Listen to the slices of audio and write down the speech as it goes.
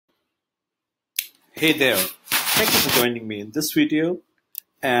Hey there, thank you for joining me in this video.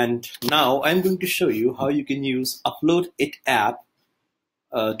 And now I'm going to show you how you can use UploadIT app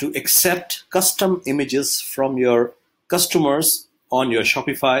to accept custom images from your customers on your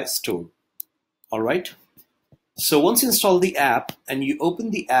Shopify store. All right. So once you install the app and you open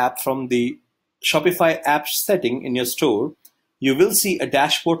the app from the Shopify app setting in your store, you will see a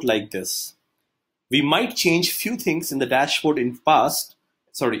dashboard like this. We might change few things in the dashboard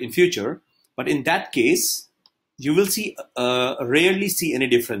in future, but in that case, you will see rarely see any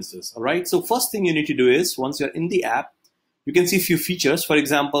differences. All right. So first thing you need to do is once you're in the app, you can see a few features. For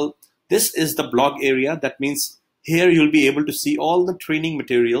example, this is the blog area. That means here you'll be able to see all the training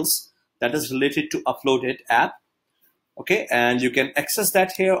materials that is related to UploadIT app. Okay, and you can access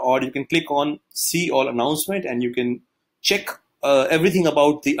that here, or you can click on see all announcement and you can check everything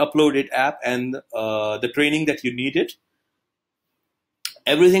about the UploadIT app and the training that you needed.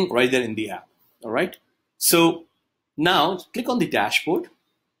 Everything right there in the app. All right. So now click on the dashboard.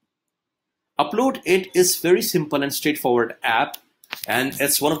 UploadIT is very simple and straightforward app, and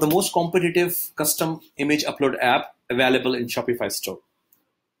it's one of the most competitive custom image upload app available in Shopify store.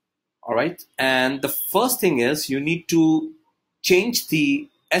 All right. And the first thing is you need to change the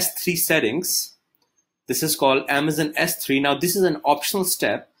S3 settings. This is called Amazon S3. Now this is an optional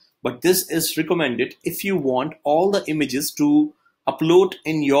step, but this is recommended if you want all the images to upload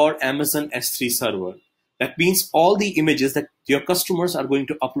in your Amazon S3 server. That means all the images that your customers are going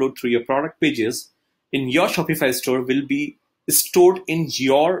to upload through your product pages in your Shopify store will be stored in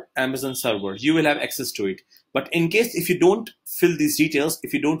your Amazon server. You will have access to it. But in case if you don't fill these details,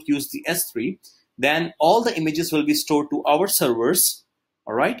 if you don't use the S3, then all the images will be stored to our servers.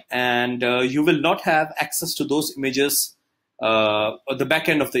 All right. And you will not have access to those images, the back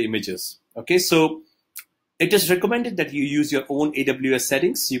end of the images. Okay. So it is recommended that you use your own AWS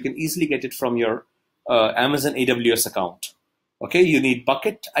settings. You can easily get it from your Amazon AWS account. Okay, you need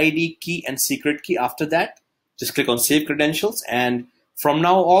bucket ID, key, and secret key. After that, just click on Save Credentials, and from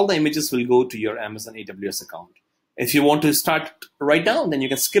now all the images will go to your Amazon AWS account. If you want to start right now, then you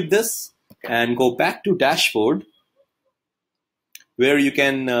can skip this and go back to Dashboard, where you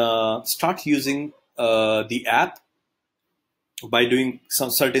can start using the app by doing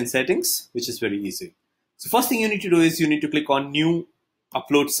some certain settings, which is very easy. So first thing you need to do is you need to click on New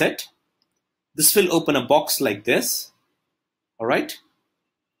Upload Set. This will open a box like this. All right.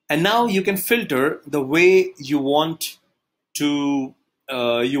 And now you can filter the way you want to,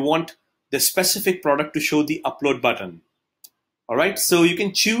 you want the specific product to show the upload button. All right. So you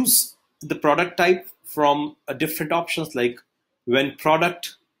can choose the product type from different options, like when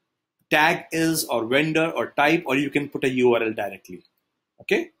product tag is, or vendor, or type, or you can put a URL directly.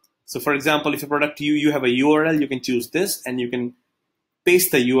 Okay. So for example, if a product you have a URL, you can choose this and you can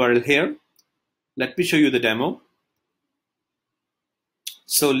paste the URL here. Let me show you the demo.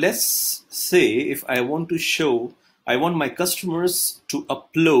 So let's say if I want to show, I want my customers to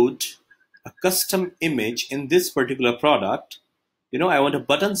upload a custom image in this particular product. You know, I want a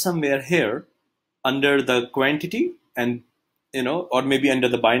button somewhere here under the quantity and, you know, or maybe under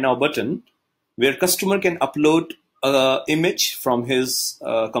the buy now button, where customer can upload an image from his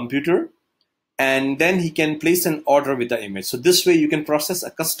computer, and then he can place an order with the image. So this way you can process a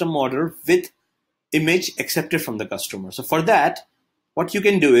custom order with image accepted from the customer. So for that, what you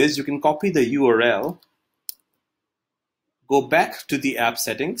can do is you can copy the URL, go back to the app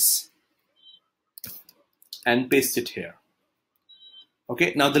settings, and paste it here.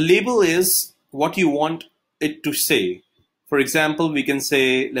 Okay, now the label is what you want it to say. For example, we can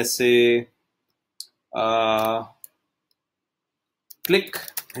say, let's say, click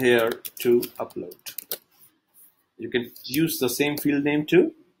here to upload. You can use the same field name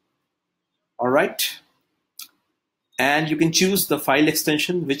too. All right. And you can choose the file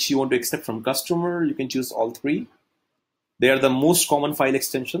extension which you want to accept from customer. You can choose all three. They are the most common file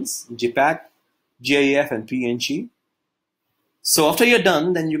extensions: JPEG, GIF, and PNG. So after you're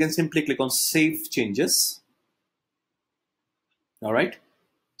done, then you can simply click on Save Changes. All right.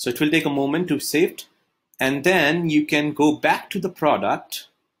 So it will take a moment to save it. And then you can go back to the product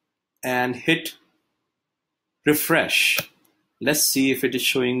and hit refresh. Let's see if it is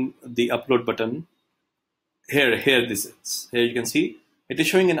showing the upload button. Here this is. Here you can see it is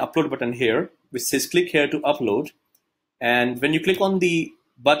showing an upload button here, which says click here to upload. And when you click on the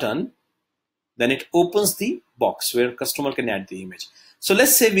button, then it opens the box where customer can add the image. So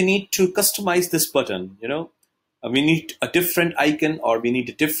let's say we need to customize this button. You know, we need a different icon, or we need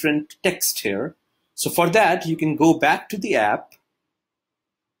a different text here. So for that, you can go back to the app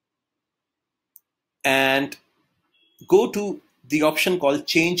and go to the option called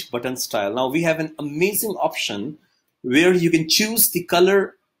change button style. Now we have an amazing option where you can choose the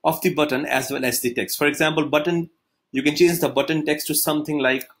color of the button as well as the text. For example, button, you can change the button text to something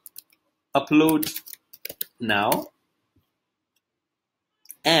like upload now.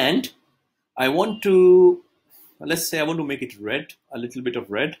 And I want to, let's say I want to make it red, a little bit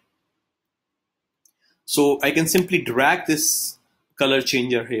of red. So I can simply drag this color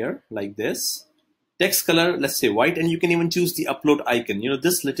changer here like this. Text color, let's say white, and you can even choose the upload icon. You know,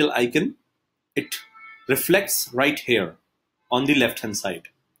 this little icon, it reflects right here on the left hand side.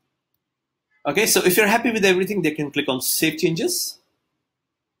 Okay, so if you're happy with everything, they can click on Save Changes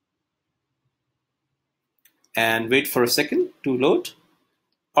and wait for a second to load.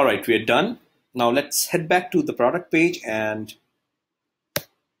 All right, we are done. Now let's head back to the product page and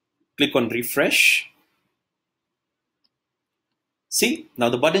click on Refresh. See, now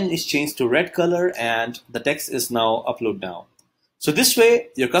the button is changed to red color and the text is now upload now. So this way,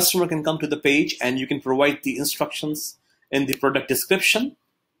 your customer can come to the page and you can provide the instructions in the product description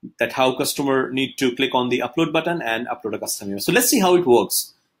that how customer need to click on the upload button and upload a custom image. So let's see how it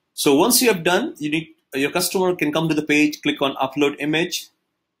works. So once you have done, your customer can come to the page, click on upload image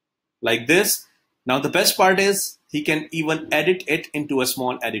like this. Now the best part is he can even edit it into a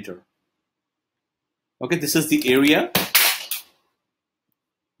small editor. Okay, this is the area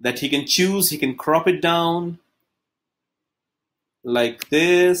that he can choose. He can crop it down like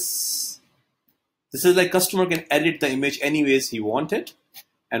this. This is like customer can edit the image any ways he want it.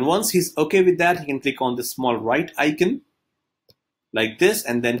 And once he's okay with that, he can click on the small right icon like this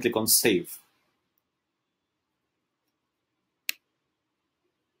and then click on Save.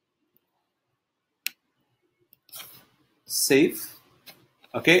 Save.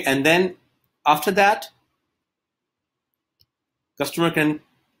 Okay, and then after that, customer can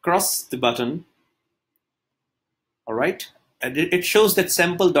cross the button. All right, and it shows that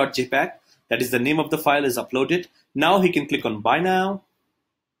sample.jpg, that is the name of the file, is uploaded. Now he can click on Buy Now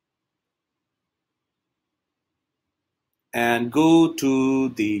and go to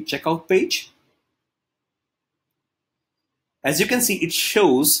the checkout page. As you can see, it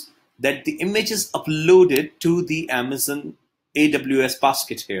shows that the image is uploaded to the Amazon AWS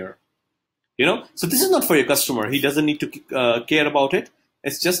basket here. You know, so this is not for your customer. He doesn't need to care about it.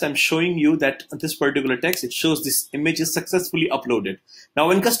 It's just I'm showing you that this particular text, it shows this image is successfully uploaded. Now,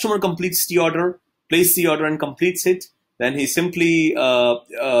 when customer completes the order, places the order and completes it, then he simply,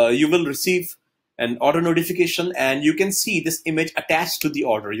 you will receive an order notification and you can see this image attached to the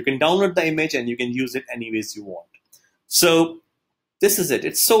order. You can download the image and you can use it any ways you want. So this is it.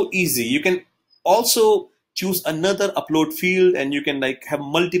 It's so easy. You can also choose another upload field and you can like have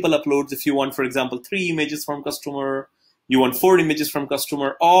multiple uploads if you want, for example, 3 images from customer, you want 4 images from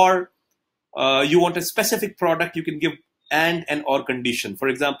customer, or you want a specific product, you can give and an or condition. For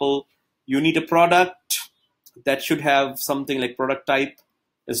example, you need a product that should have something like product type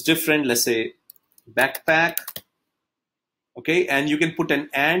is different, let's say backpack. Okay, and you can put an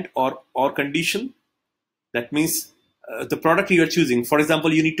and or condition. That means the product you are choosing. For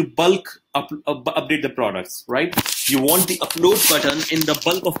example, you need to bulk update the products, right? You want the upload button in the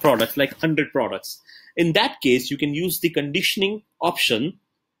bulk of products, like 100 products. In that case, you can use the conditioning option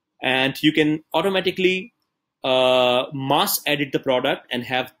and you can automatically mass edit the product and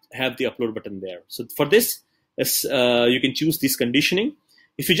have the upload button there. So for this, you can choose this conditioning.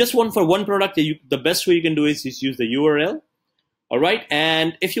 If you just want for one product, the best way you can do is use the URL. All right,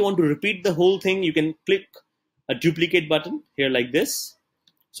 and if you want to repeat the whole thing, you can click a duplicate button here like this.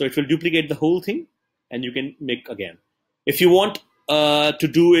 So it will duplicate the whole thing and you can make again. If you want to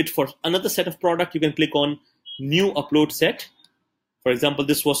do it for another set of product, you can click on new upload set. For example,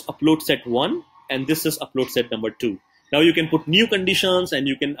 this was upload set 1 and this is upload set number 2. Now you can put new conditions and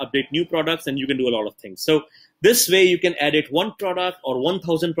you can update new products and you can do a lot of things. So this way you can edit 1 product or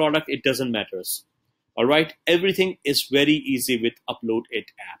 1,000 product, it doesn't matter. All right, everything is very easy with UploadIT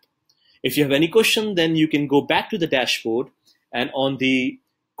app. If you have any question, then you can go back to the dashboard and on the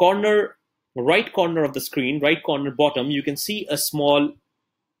right corner of the screen, right corner bottom, you can see a small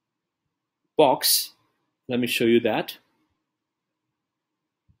box. Let me show you that.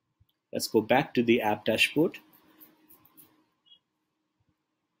 Let's go back to the app dashboard.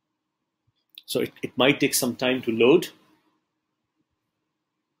 So it might take some time to load.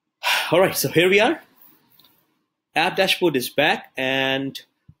 All right, so here we are. App dashboard is back, and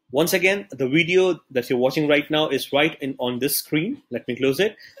once again, the video that you're watching right now is right on this screen. Let me close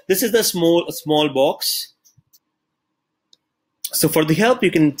it. This is the small box. So for the help,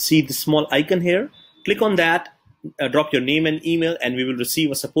 you can see the small icon here. Click on that, drop your name and email, and we will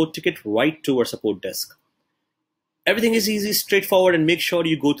receive a support ticket right to our support desk. Everything is easy, straightforward, and make sure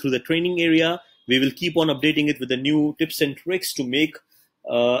you go through the training area. We will keep on updating it with the new tips and tricks to make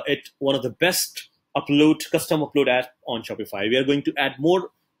it one of the best custom upload app on Shopify. We are going to add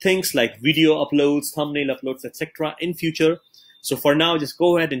more things like video uploads, thumbnail uploads, etc. in future. So for now, just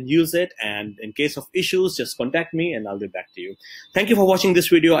go ahead and use it. And in case of issues, just contact me and I'll get back to you. Thank you for watching this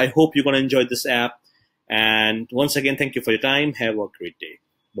video. I hope you're going to enjoy this app. And once again, thank you for your time. Have a great day.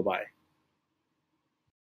 Bye-bye.